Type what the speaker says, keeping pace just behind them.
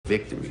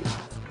victory.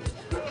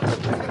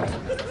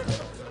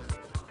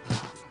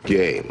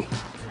 Game.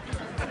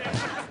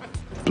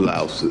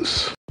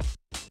 Blouses.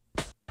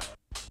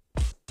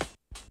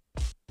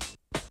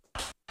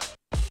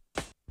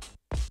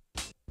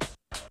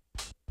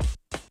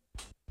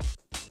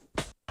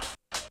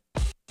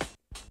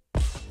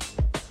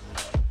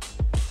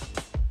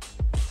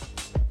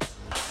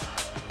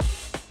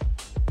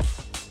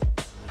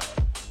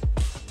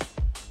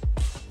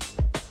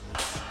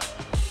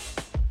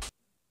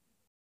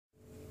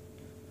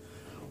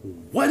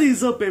 What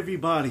is up,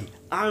 everybody?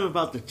 I'm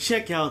about to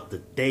check out the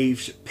Dave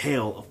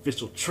Chappelle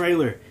official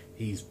trailer.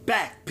 He's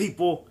back,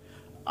 people.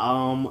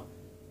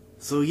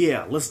 So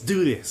yeah, let's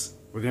do this.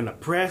 We're gonna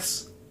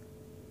press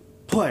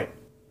play.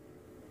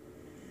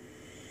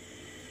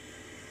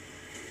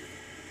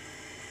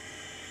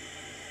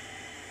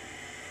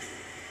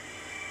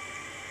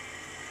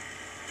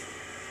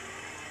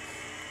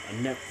 A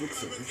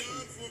Netflix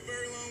original. For a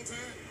very long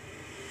time.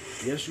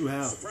 Yes, you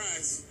have.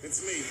 Surprise,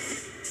 it's me.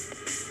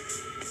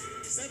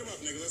 Set him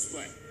up, nigga, let's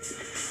play.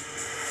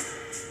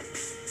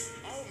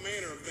 All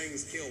manner of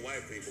things kill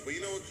white people, but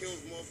you know what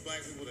kills more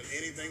black people than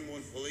anything more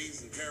than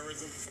police and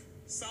terrorism?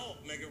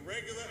 Salt, nigga,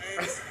 regular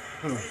ass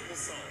table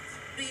salt.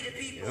 Be the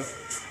people. A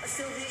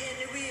silver in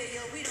the rear,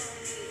 yo, we don't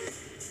need it.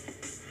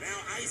 Now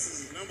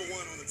ISIS is #1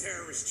 on the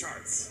terrorist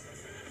charts.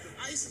 If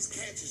ISIS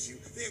catches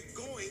you, they're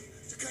going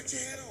to cut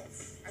your head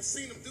off. I've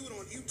seen them do it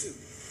on YouTube.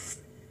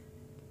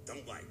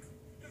 Don't like.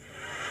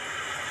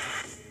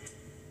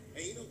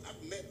 And you know,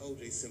 I've met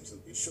O.J.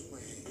 Simpson. He shook my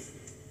hand.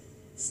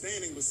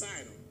 Standing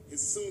beside him, his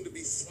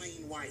soon-to-be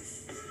slain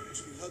wife.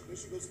 She hugged me.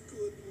 She goes,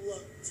 "Good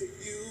luck to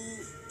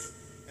you."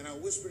 And I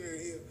whispered in her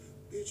ear,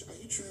 "Bitch, are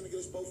you trying to get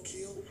us both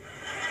killed?"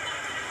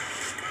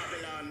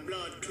 Babylon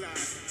blood clot.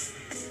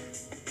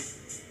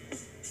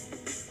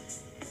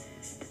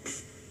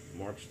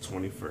 March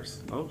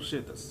 21st. Oh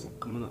shit, that's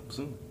coming up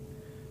soon.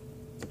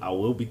 I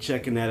will be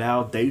checking that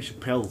out. Dave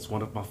Chappelle is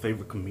one of my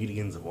favorite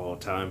comedians of all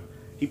time.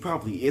 He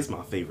probably is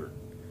my favorite.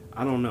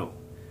 I don't know.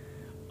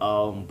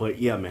 But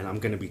yeah, man, I'm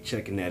gonna be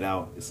checking that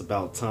out. It's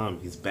about time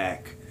he's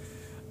back.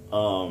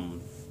 You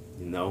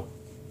know.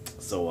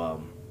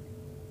 So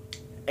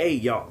hey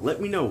y'all, let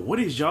me know, what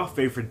is your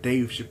favorite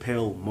Dave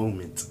Chappelle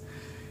moment?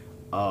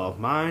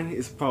 Mine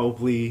is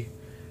probably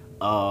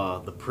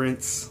the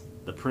Prince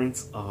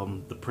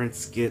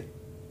skit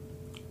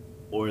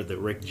or the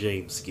Rick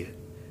James skit.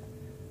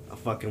 I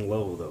fucking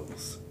love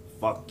those.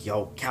 Fuck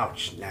your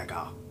couch,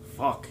 nigga.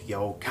 Fuck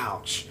your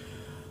couch.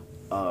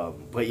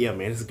 But yeah,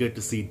 man, it's good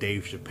to see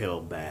Dave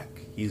Chappelle back.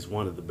 He's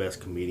one of the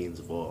best comedians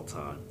of all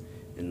time.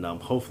 And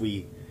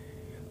hopefully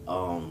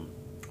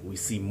we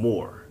see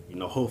more. You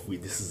know, hopefully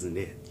this isn't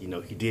it. You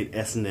know, he did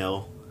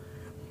SNL.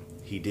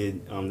 He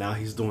did, now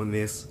he's doing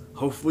this.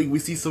 Hopefully we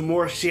see some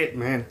more shit,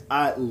 man.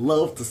 I'd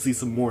love to see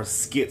some more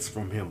skits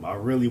from him. I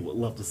really would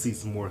love to see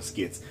some more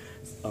skits.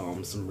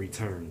 Some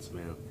returns,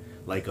 man.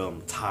 Like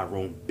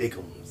Tyrone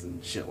Biggums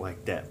and shit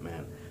like that,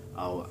 man.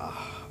 Oh,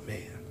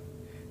 man.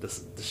 The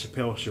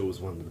Chappelle Show is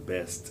one of the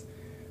best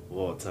of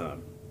all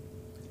time.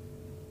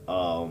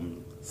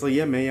 So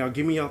yeah, man, y'all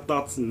give me your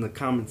thoughts in the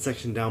comment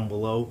section down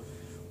below.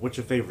 What's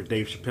your favorite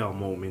Dave Chappelle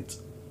moment?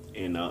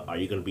 And are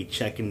you gonna be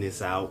checking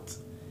this out?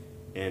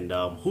 And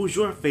who's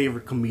your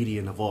favorite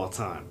comedian of all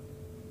time?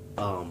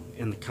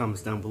 In the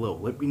comments down below.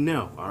 Let me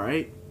know,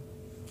 alright?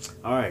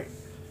 Alright.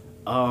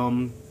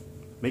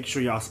 Make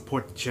sure y'all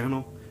support the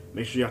channel.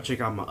 Make sure y'all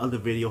check out my other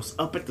videos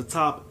up at the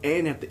top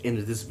and at the end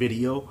of this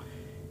video.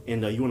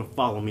 And you want to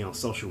follow me on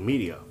social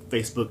media,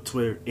 Facebook,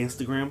 Twitter,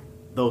 Instagram.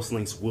 Those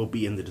links will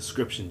be in the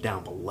description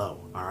down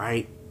below,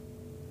 alright?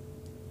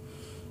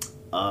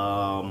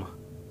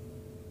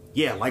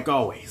 Yeah, like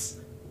always,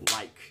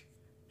 like,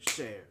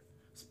 share,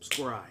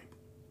 subscribe.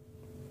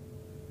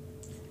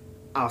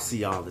 I'll see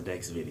y'all in the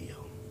next video.